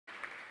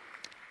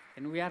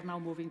And we are now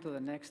moving to the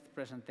next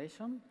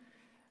presentation,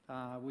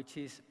 which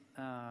is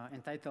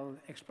entitled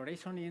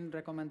Exploration in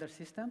Recommender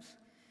Systems.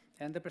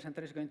 And the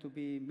presenter is going to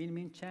be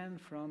Minmin Chen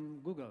from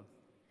Google.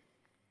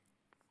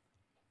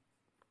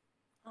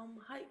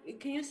 Hi,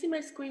 can you see my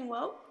screen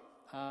well?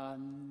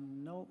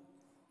 No.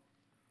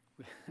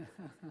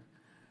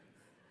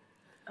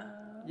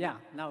 Yeah,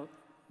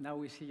 now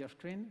we see your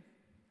screen.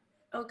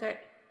 Okay.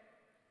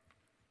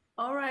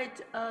 All right,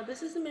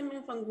 this is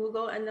Minmin from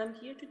Google, and I'm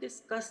here to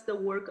discuss the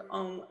work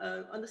on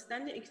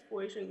understanding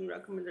exploration in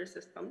recommender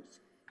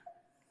systems.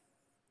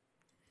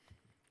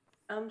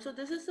 So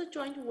this is a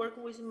joint work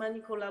with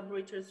many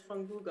collaborators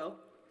from Google.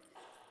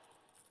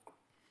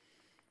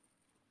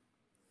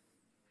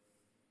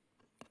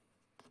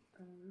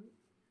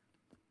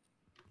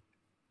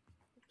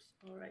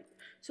 All right.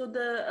 So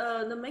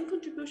the main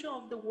contribution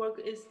of the work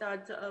is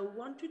that we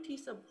want to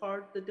tease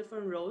apart the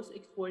different roles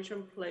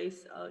exploration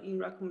plays in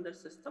recommender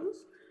systems,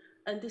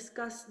 and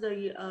discuss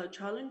the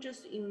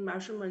challenges in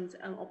measurement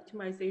and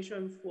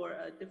optimization for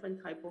a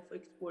different type of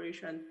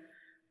exploration,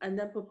 and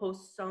then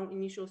propose some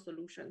initial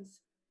solutions.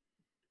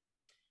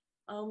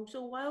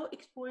 So while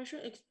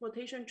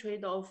exploration-exploitation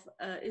trade-off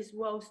is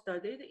well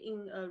studied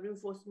in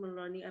reinforcement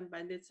learning and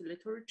bandits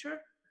literature,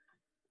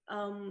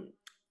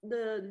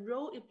 the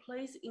role it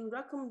plays in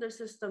recommender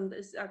system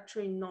is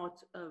actually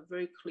not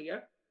very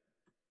clear.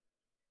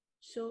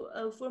 So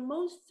for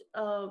most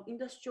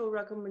industrial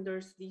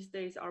recommenders these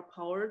days are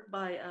powered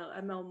by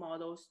ML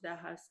models that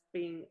has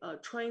been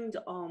trained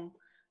on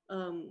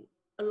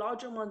a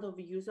large amount of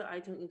user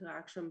item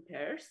interaction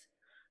pairs.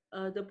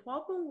 The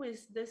problem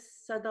with this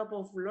setup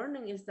of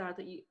learning is that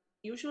it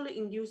usually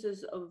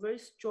induces a very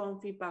strong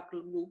feedback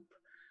loop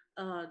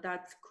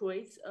that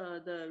creates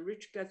the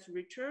rich gets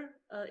richer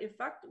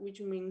effect,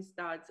 which means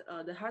that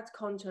the head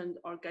content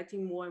are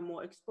getting more and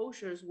more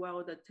exposures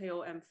while the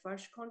tail and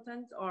fresh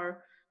contents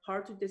are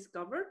hard to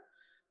discover.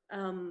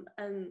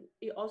 And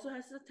it also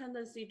has a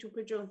tendency to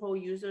pigeonhole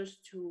users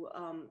to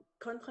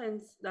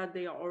contents that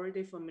they are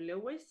already familiar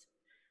with.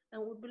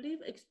 And we believe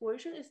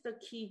exploration is the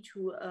key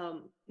to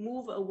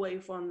move away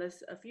from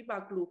this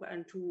feedback loop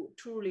and to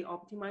truly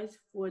optimize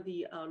for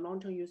the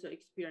long-term user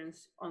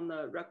experience on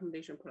the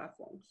recommendation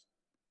platforms.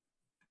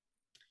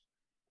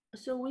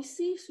 So we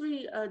see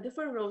three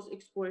different roles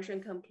exploration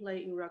can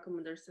play in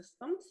recommender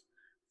systems.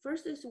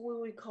 First is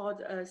what we call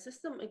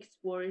system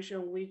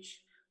exploration,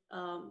 which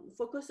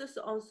focuses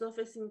on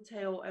surfacing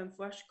tail and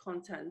fresh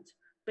content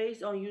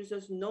based on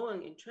users'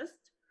 known interest.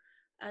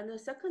 And the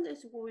second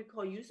is what we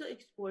call user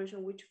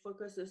exploration, which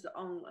focuses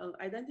on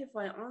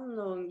identifying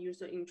unknown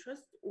user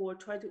interest or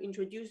try to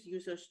introduce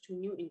users to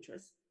new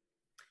interests.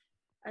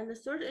 And the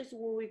third is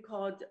what we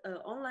call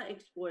online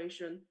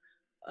exploration,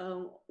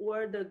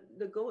 where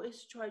the goal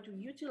is to try to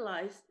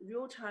utilize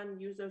real-time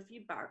user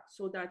feedback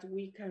so that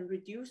we can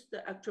reduce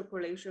the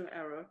extrapolation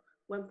error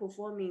when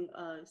performing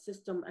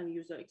system and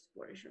user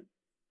exploration.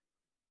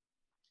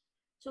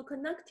 So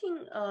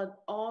connecting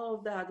all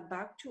of that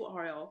back to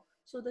RL,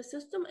 so the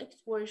system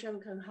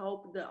exploration can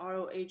help the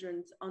RL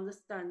agent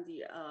understand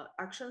the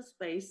action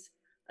space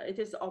it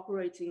is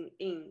operating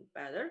in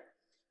better.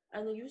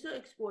 And the user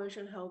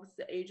exploration helps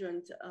the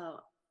agent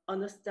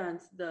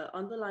understand the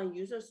underlying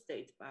user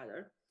state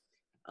better.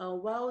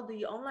 While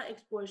the online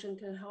exploration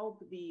can help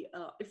the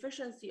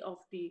efficiency of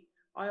the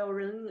RL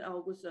learning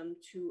algorithm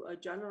to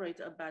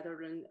generate a better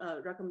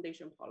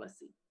recommendation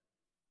policy.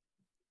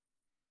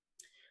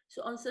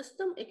 So on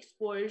system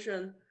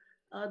exploration,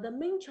 the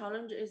main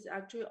challenge is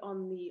actually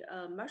on the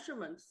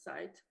measurement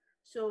side.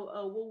 So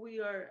what we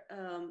are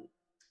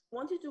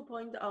wanted to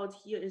point out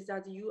here is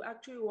that you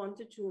actually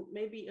wanted to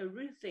maybe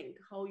rethink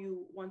how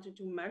you wanted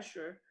to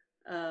measure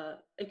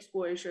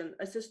exploration,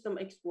 a system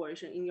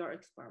exploration in your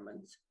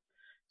experiments.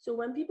 So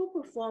when people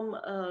perform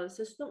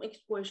system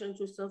exploration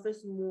to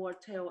surface more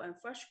tail and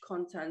fresh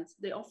content,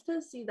 they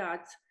often see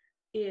that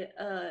it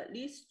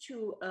leads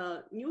to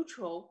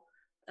neutral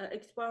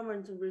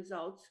experimental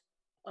results,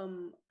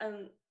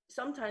 and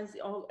sometimes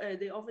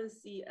they often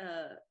see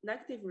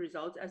negative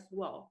results as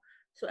well.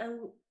 So, and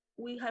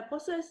we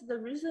hypothesize the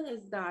reason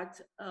is that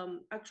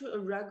actually a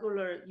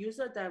regular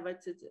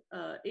user-directed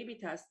A/B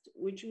test,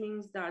 which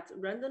means that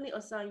randomly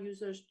assign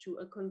users to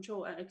a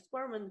control and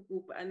experiment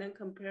group and then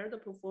compare the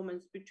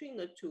performance between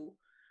the two,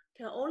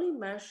 can only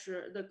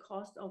measure the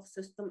cost of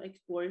system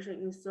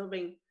exploration in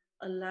serving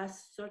a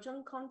less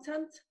certain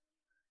content.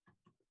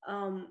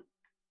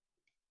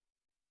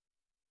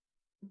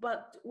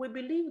 But we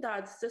believe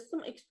that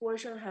system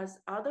exploration has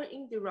other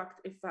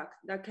indirect effects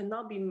that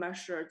cannot be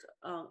measured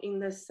in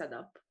this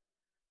setup.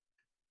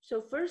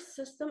 So first,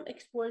 system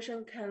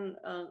exploration can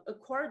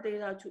acquire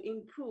data to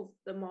improve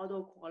the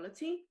model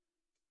quality.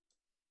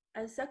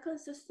 And second,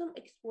 system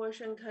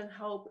exploration can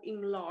help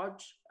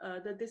enlarge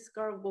the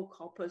discoverable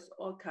corpus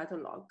or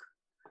catalog.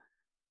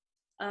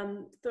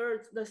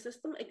 Third, the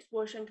system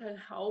exploration can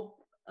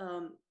help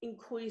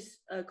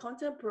increase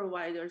content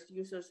providers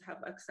users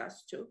have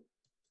access to.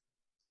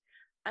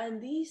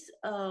 And these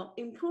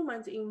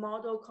improvements in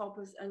model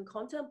corpus and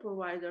content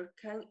provider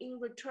can in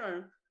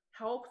return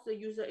helps the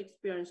user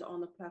experience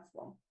on the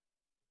platform.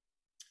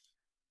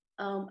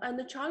 And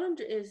the challenge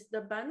is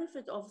the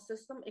benefit of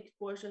system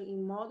exploration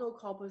in model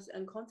corpus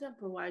and content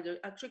provider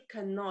actually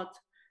cannot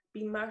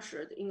be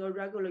measured in a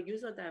regular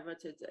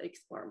user-diverted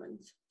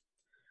experiment.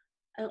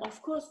 And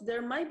of course,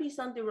 there might be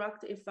some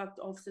direct effect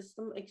of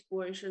system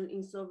exploration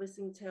in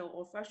servicing tail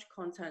or fresh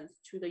content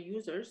to the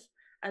users.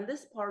 And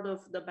this part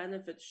of the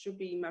benefit should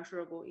be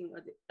measurable in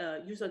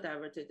a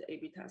user-diverted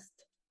A/B test.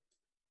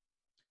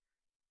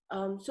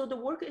 So the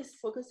work is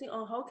focusing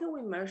on how can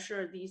we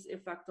measure these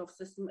effects of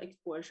system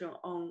exploration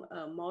on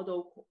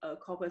model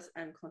corpus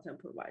and content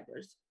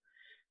providers.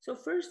 So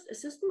first,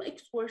 system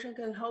exploration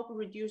can help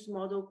reduce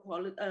model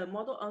quality,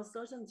 model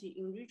uncertainty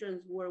in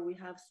regions where we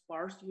have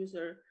sparse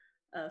user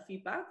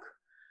feedback.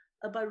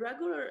 But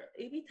regular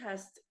A/B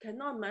tests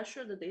cannot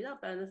measure the data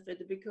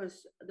benefit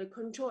because the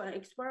control and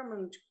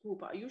experiment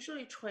group are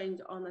usually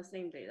trained on the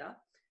same data.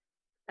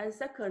 And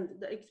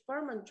second, the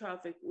experiment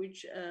traffic,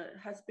 which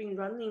has been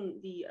running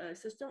the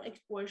system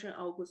exploration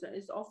algorithm,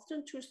 is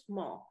often too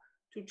small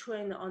to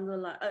train the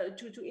underlying,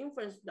 to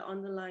influence the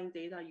underlying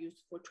data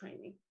used for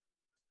training.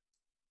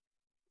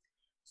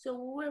 So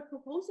what we're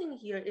proposing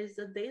here is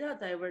a data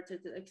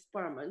diverted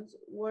experiment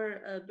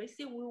where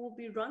basically we will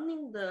be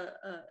running the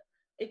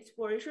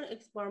exploration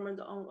experiment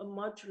on a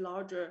much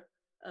larger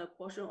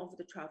portion of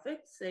the traffic,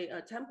 say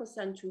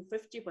 10% to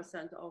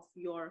 50% of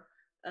your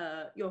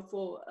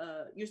full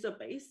user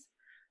base.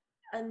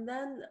 And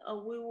then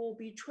we will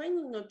be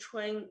training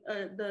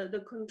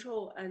the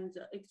control and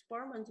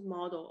experiment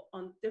model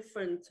on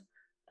different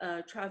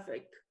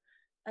traffic.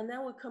 And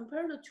then we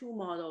compare the two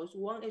models.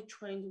 One is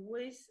trained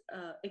with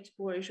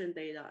exploration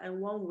data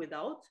and one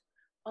without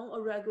on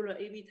a regular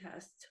A/B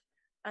test.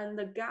 And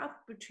the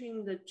gap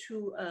between the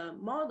two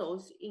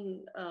models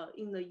in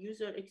the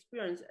user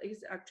experience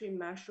is actually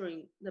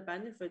measuring the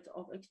benefit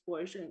of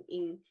exploration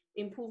in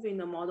improving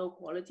the model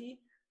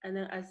quality, and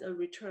then as a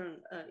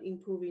return,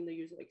 improving the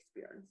user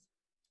experience.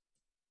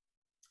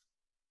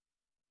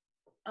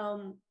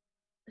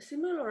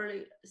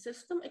 Similarly,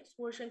 system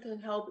exploration can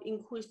help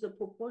increase the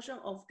proportion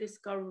of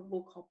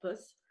discoverable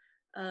corpus,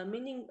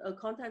 meaning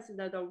contents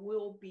that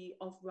will be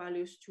of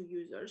values to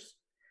users.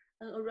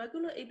 And a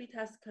regular A/B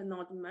test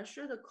cannot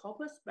measure the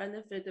corpus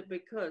benefit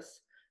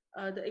because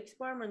the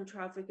experiment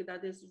traffic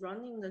that is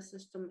running the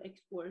system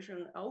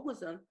exploration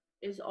algorithm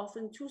is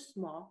often too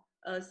small,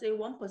 say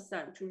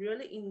 1%, to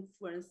really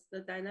influence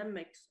the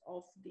dynamics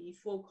of the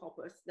full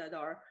corpus that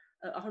are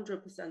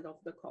 100%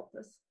 of the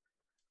corpus.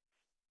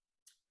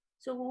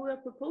 So what we're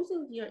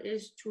proposing here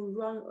is to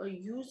run a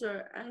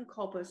user and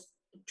corpus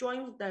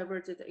joint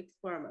diverted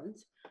experiment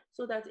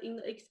so that in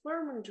the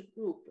experiment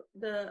group,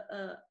 the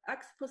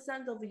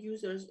X% of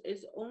users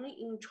is only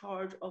in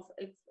charge of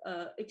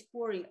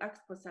exploring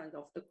X%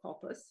 of the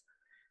corpus.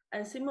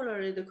 And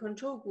similarly, the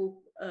control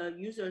group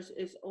users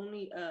is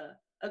only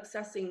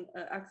accessing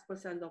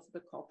X% of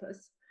the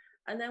corpus.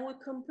 And then we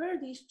compare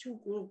these two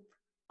groups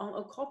on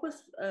a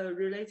corpus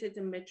related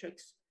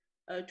matrix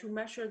to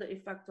measure the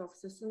effect of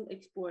system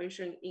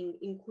exploration in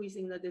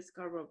increasing the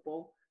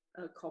discoverable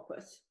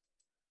corpus.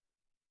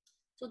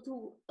 So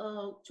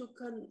to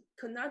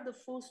connect the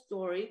full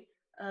story,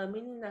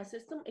 meaning that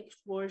system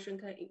exploration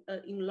can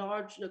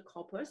enlarge the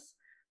corpus,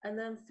 and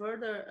then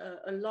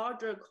further a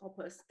larger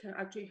corpus can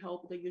actually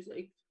help the user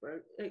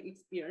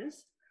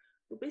experience.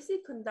 We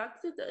basically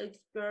conducted the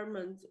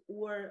experiment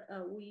where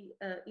we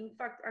in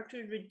fact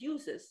actually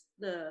reduces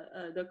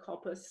the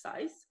corpus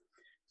size.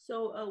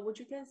 So what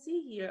you can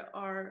see here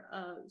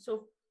are,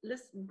 so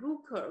this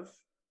blue curve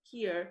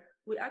here,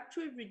 we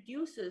actually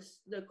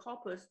reduces the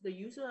corpus the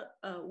user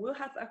will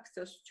have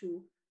access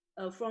to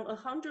from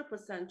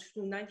 100% to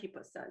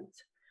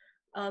 90%.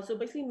 So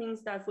basically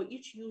means that for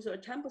each user,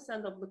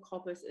 10% of the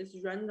corpus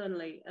is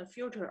randomly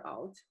filtered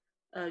out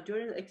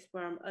during the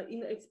experiment,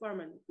 in the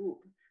experiment group.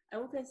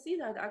 And we can see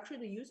that actually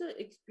the user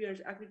experience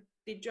actually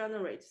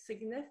degenerates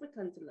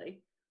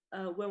significantly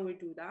when we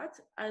do that,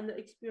 and the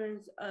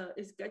experience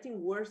is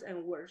getting worse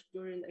and worse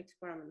during the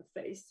experiment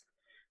phase.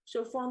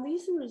 So from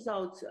these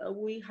results,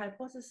 we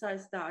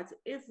hypothesize that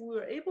if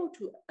we're able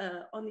to,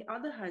 on the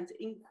other hand,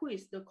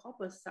 increase the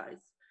corpus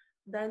size,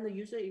 then the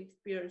user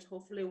experience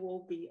hopefully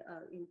will be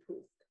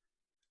improved.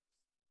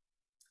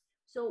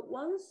 So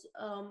once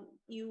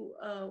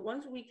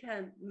once we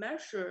can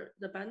measure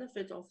the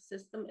benefit of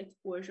system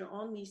exploration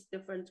on these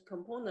different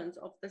components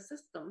of the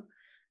system,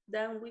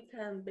 then we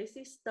can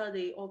basically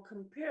study or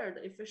compare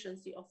the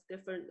efficiency of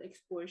different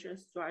exploration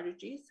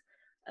strategies,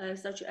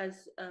 such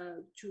as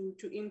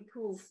to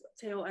improve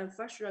tail and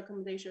fresh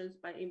recommendations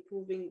by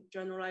improving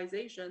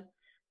generalization,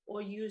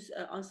 or use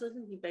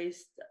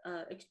uncertainty-based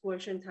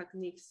exploration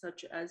techniques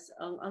such as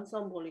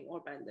ensembling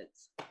or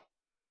bandits.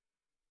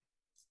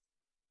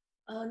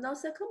 Now,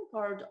 second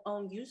part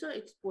on user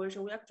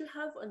exploration, we actually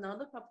have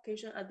another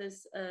publication at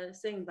this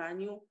same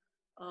venue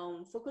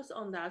focus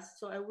on that.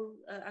 So I would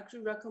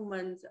actually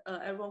recommend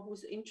everyone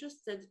who's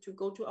interested to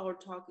go to our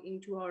talk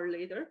in 2 hours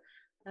later,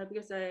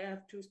 because I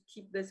have to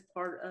keep this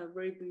part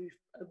very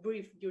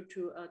brief due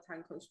to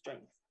time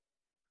constraints.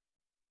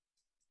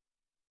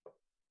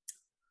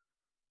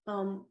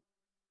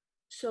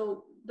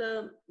 So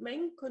the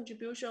main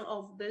contribution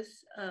of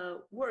this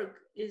work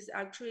is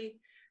actually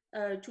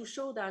to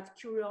show that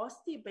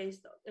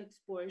curiosity-based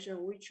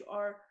exploration, which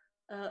are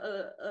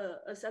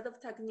a set of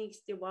techniques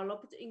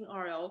developed in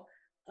RL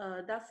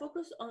that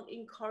focus on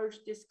encourage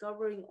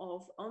discovering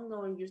of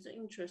unknown user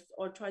interests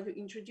or try to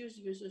introduce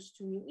users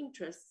to new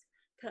interests,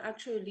 can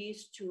actually lead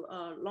to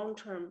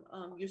long-term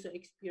user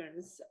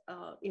experience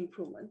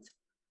improvement.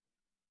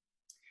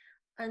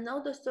 And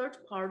now the third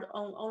part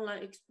on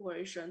online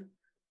exploration.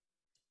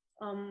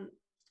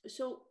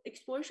 So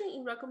exploration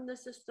in recommender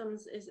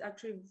systems is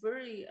actually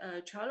very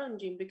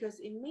challenging because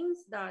it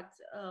means that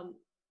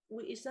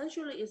we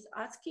essentially is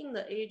asking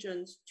the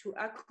agents to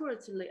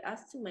accurately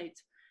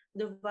estimate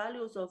the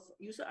values of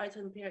user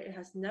item pair it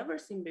has never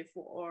seen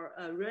before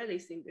or rarely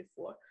seen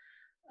before.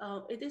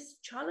 It is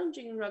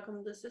challenging in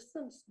recommender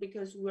systems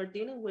because we're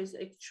dealing with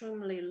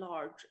extremely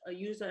large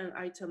user and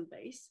item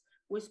base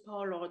with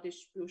power law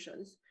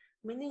distributions,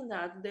 meaning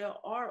that there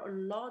are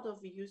a lot of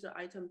user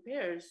item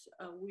pairs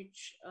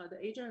which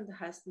the agent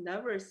has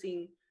never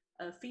seen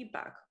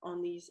feedback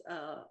on these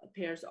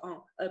pairs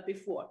on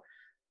before.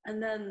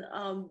 And then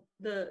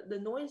the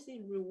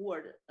noisy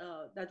reward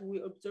that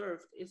we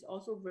observed is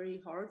also very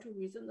hard to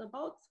reason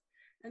about.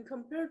 And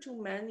compared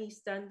to many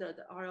standard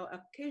RL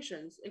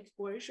applications,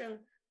 exploration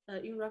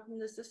in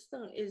recommender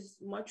system is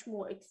much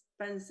more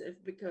expensive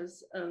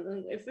because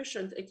an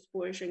efficient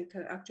exploration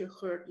can actually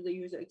hurt the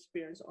user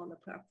experience on the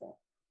platform.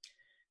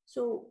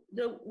 So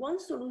the one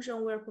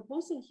solution we're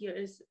proposing here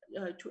is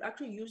to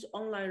actually use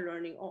online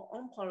learning or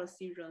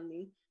on-policy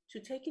learning to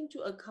take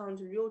into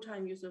account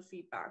real-time user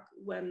feedback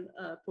when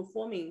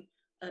performing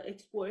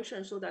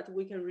exploration so that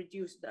we can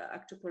reduce the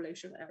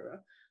extrapolation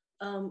error.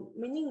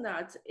 Meaning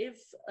that if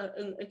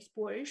an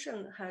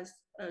exploration has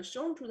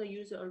shown to the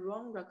user a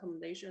wrong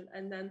recommendation,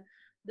 and then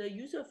the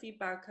user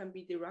feedback can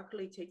be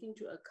directly taken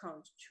into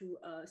account to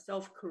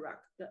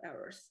self-correct the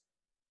errors.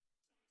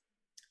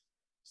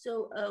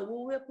 So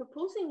what we're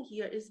proposing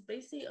here is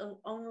basically an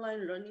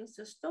online learning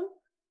system,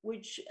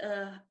 which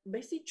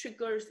basically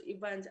triggers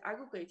event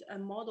aggregate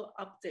and model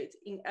update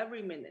in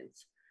every minute,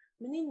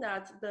 meaning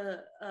that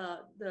the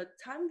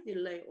time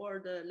delay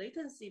or the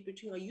latency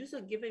between a user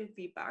giving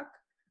feedback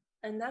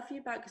and that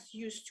feedback is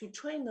used to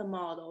train the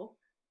model,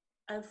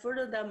 and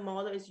further that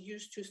model is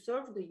used to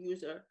serve the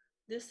user.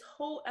 This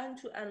whole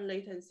end-to-end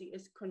latency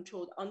is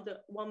controlled under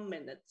 1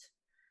 minute.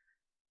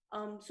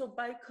 So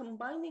by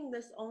combining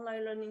this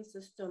online learning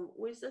system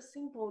with a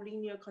simple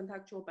linear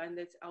contextual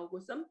bandits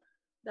algorithm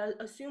that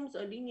assumes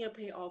a linear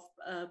payoff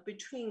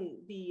between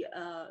the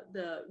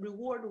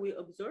reward we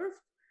observed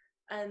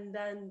and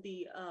then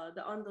the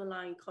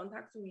underlying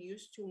context we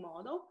use to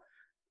model,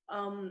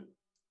 and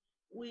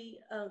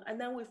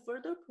then we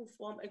further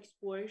perform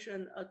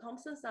exploration,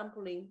 Thompson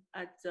sampling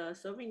at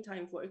serving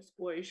time for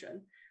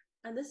exploration.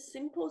 And this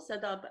simple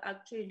setup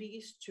actually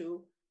leads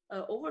to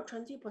over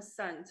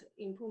 20%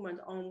 improvement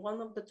on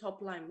one of the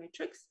top line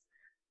metrics,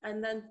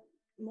 and then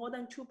more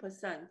than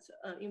 2%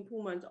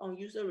 improvement on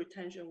user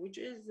retention, which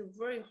is a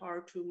very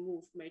hard to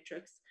move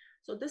matrix.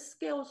 So this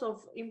scales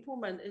of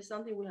improvement is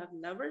something we have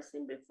never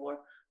seen before,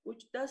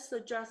 which does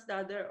suggest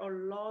that there are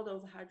a lot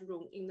of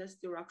headroom in this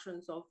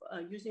directions of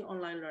using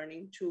online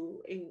learning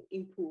to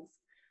improve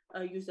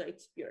user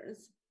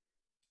experience.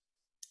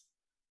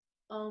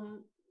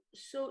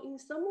 So in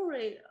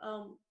summary,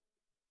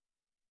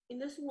 in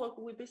this work,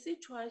 we basically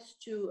tries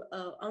to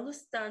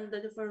understand the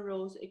different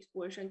roles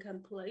exploration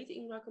can play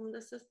in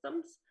recommender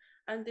systems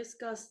and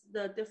discuss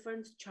the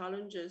different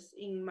challenges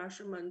in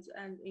measurement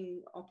and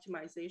in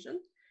optimization.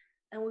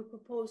 And we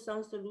propose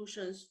some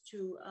solutions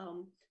to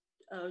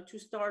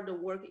start the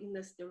work in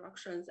these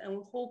directions. And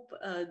we hope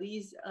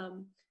these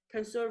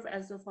can serve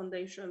as a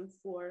foundation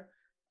for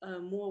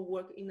more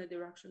work in the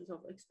directions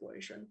of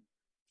exploration.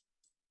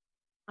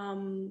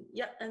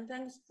 Yeah, and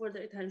thanks for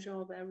the attention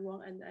of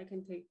everyone, and I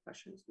can take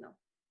questions now.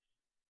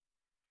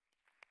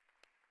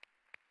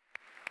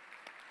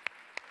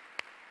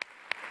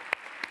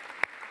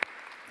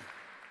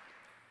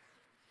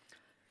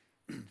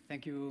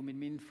 Thank you,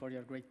 Minmin, for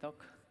your great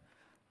talk.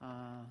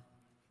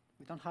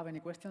 We don't have any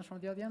questions from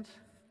the audience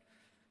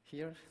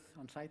here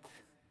on site.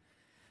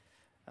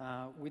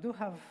 We do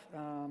have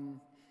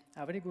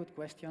a very good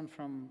question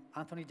from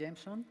Anthony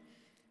Jameson.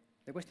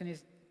 The question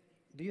is,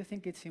 do you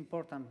think it's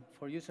important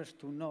for users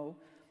to know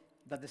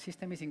that the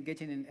system is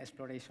engaging in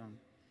exploration?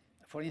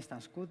 For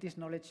instance, could this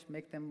knowledge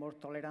make them more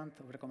tolerant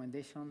of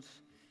recommendations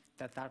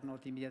that are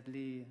not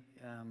immediately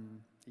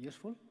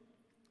useful?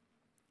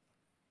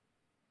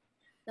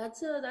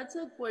 That's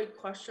a great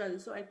question.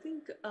 So I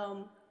think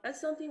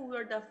that's something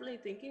we're definitely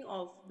thinking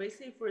of.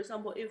 Basically, for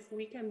example, if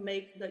we can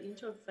make the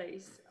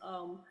interface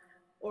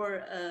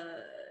or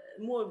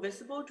more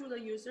visible to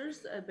the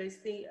users,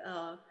 basically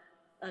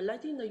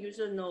letting the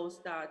user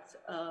knows that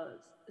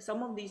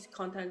some of these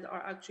content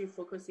are actually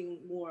focusing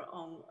more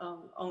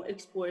on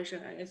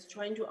exploration and is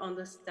trying to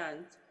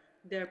understand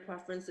their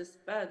preferences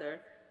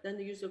better, then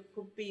the user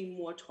could be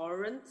more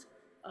tolerant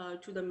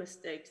to the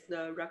mistakes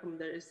the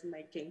recommender is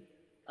making.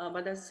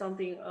 But that's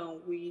something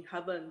we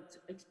haven't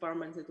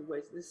experimented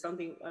with. This is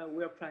something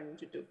we're planning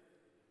to do.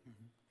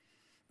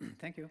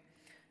 Thank you.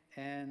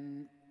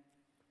 And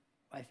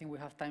I think we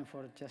have time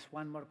for just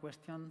one more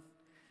question,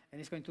 and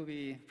it's going to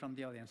be from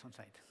the audience on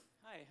site.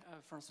 Hi,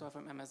 Francois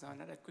from Amazon.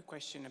 I had a quick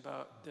question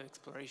about the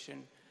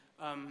exploration.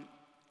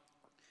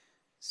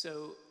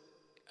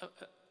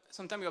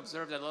 Sometimes we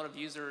observe that a lot of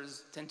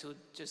users tend to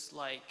just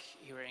like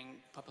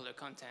hearing popular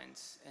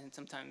content, and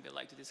sometimes they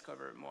like to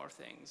discover more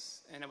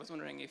things. And I was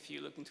wondering if you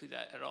look into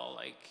that at all,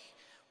 like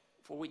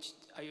for which,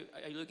 are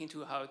you looking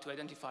into how to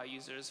identify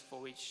users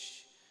for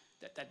which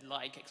that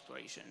like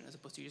exploration as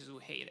opposed to users who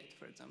hate it,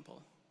 for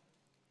example?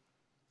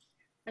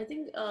 I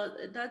think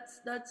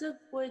that's a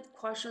great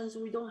question. So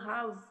we don't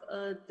have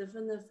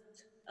definite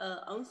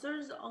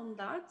answers on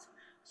that.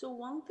 So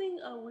one thing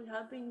we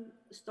have been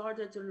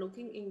started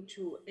looking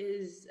into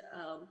is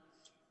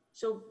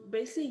so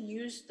basically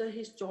use the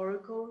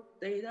historical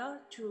data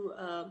to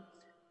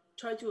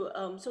try to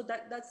so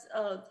that's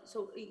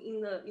so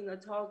in the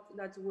talk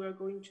that we're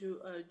going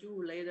to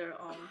do later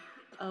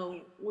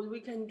on, what we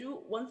can do.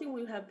 One thing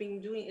we have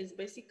been doing is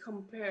basically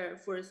compare,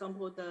 for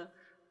example,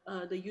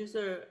 the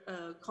user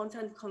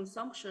content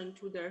consumption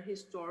to their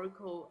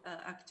historical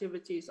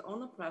activities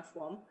on the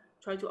platform.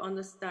 Try to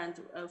understand,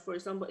 for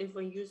example, if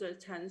a user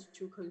tends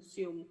to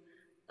consume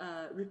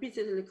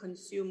repeatedly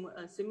consume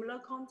similar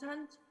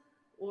content,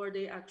 or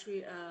they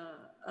actually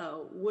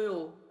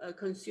will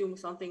consume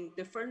something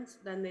different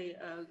than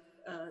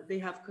they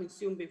have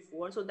consumed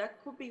before. So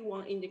that could be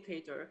one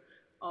indicator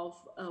of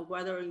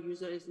whether a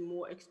user is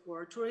more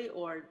exploratory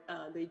or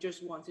they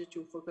just wanted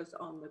to focus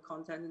on the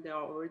content they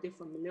are already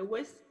familiar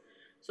with.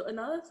 So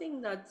another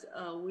thing that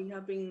we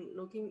have been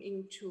looking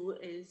into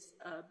is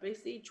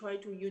basically try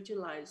to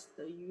utilize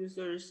the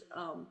users'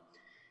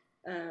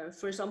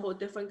 for example,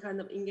 different kind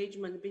of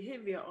engagement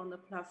behavior on the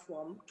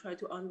platform, try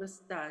to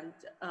understand.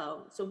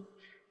 So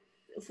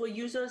for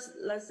users,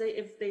 let's say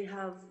if they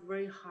have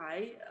very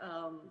high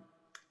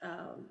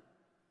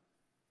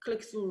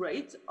click-through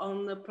rate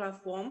on the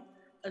platform,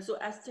 so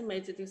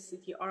estimated the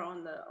CTR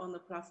on the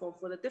platform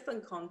for the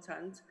different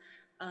content,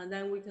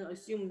 then we can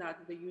assume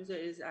that the user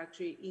is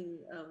actually in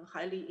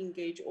highly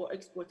engaged or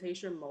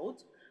exploitation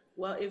mode.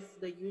 Well, if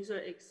the user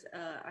is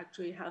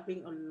actually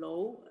having a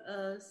low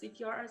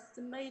CTR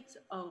estimate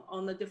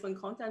on the different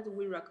content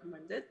we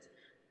recommended,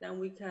 then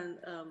we can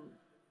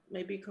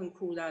maybe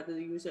conclude that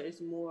the user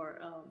is more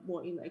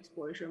in the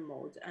exploration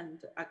mode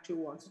and actually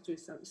wants to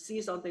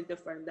see something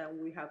different than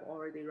we have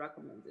already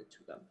recommended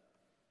to them.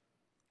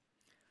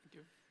 Thank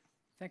you.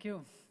 Thank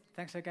you.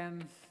 Thanks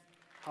again,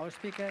 our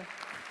speaker.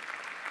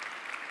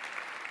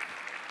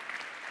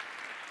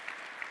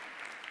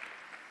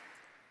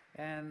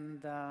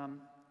 And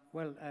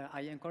well,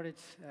 I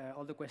encourage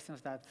all the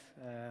questions that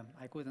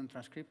I couldn't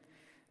transcribe.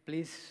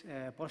 Please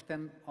post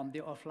them on the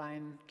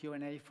offline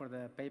Q&A for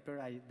the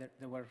paper.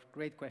 There were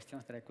great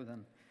questions that I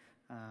couldn't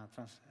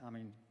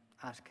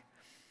ask.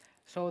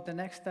 So the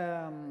next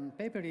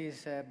paper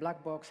is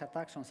Black Box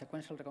Attacks on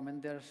Sequential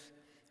Recommenders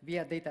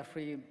via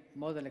Data-Free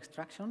Model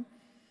Extraction,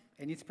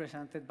 and it's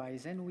presented by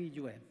Zhenhui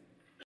Yue.